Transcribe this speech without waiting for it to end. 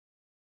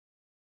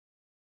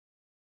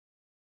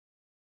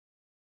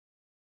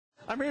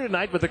I'm here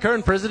tonight with the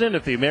current president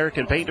of the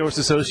American Paint Horse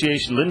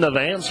Association, Linda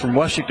Vance from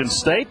Washington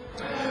State.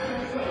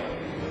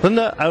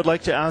 Linda, I would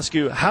like to ask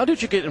you, how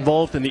did you get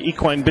involved in the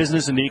equine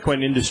business and the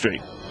equine industry?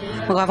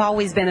 Well, I've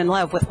always been in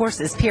love with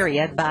horses,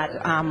 period, but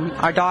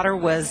our daughter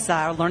was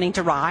learning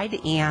to ride,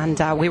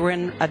 and we were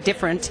in a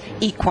different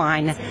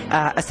equine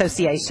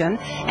association,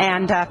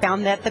 and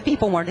found that the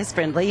people weren't as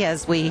friendly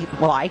as we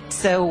liked,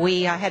 so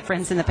we had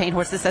friends in the Paint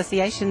Horse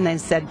Association, and they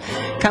said,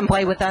 come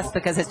play with us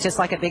because it's just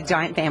like a big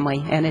giant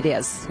family, and it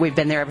is. We've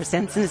been there ever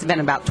since, and it's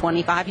been about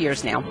 25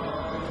 years now.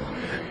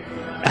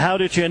 How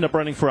did you end up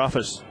running for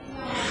office?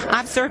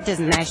 I've served as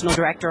national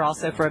director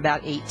also for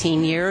about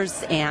 18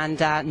 years and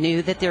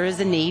knew that there is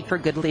a need for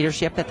good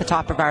leadership at the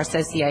top of our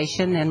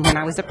association. And when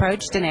I was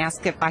approached and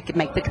asked if I could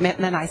make the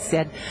commitment, I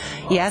said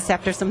yes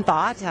after some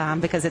thought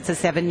because it's a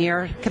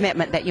 7-year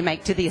commitment that you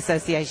make to the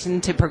association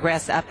to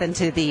progress up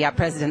into the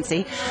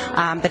presidency.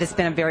 But it's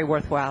been a very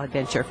worthwhile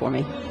adventure for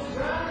me.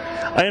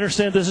 I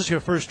understand this is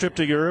your first trip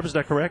to Europe, is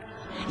that correct?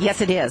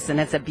 Yes, it is, and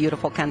it's a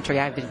beautiful country.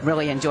 I've been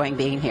really enjoying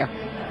being here.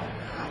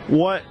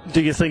 What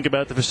do you think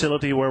about the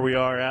facility where we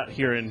are at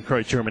here in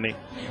Kreuz, Germany?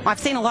 Well, I've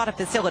seen a lot of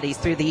facilities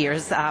through the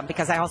years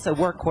because I also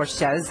work horse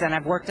shows, and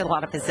I've worked at a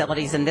lot of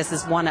facilities, and this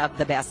is one of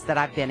the best that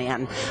I've been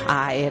in.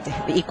 It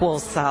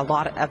equals a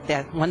lot of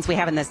the ones we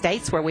have in the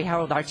States where we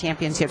hold our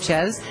championship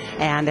shows,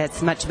 and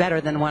it's much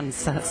better than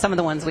some of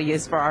the ones we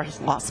use for our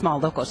small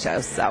local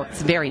shows, so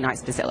it's a very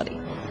nice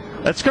facility.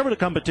 Let's cover the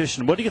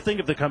competition. What do you think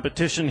of the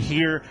competition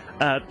here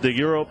at the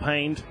Euro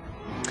Paint?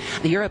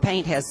 The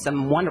Europaint has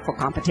some wonderful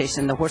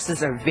competition. The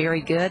horses are very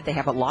good. They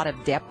have a lot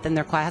of depth in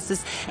their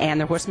classes, and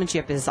their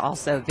horsemanship is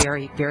also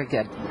very, very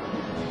good.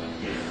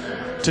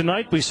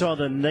 Tonight we saw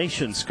the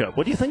Nations Cup.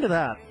 What do you think of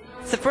that?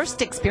 It's the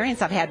first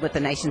experience I've had with the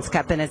Nations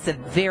Cup, and it's a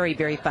very,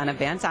 very fun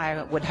event.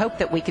 I would hope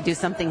that we could do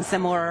something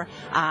similar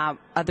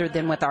other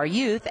than with our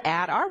youth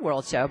at our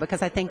World Show,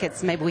 because I think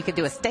maybe we could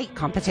do a state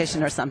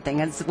competition or something.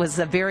 It was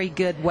a very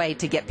good way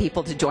to get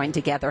people to join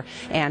together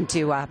and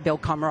to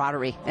build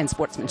camaraderie and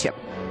sportsmanship.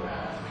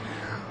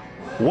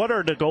 What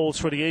are the goals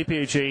for the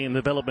APHA in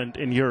development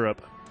in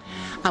Europe?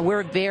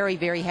 We're very,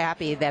 very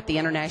happy that the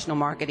international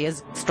market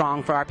is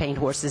strong for our paint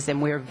horses, and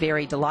we're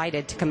very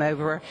delighted to come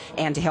over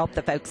and to help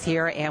the folks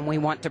here, and we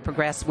want to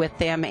progress with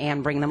them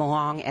and bring them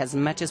along as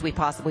much as we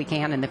possibly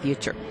can in the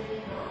future.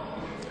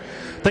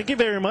 Thank you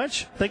very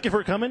much. Thank you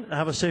for coming.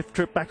 Have a safe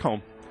trip back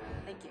home.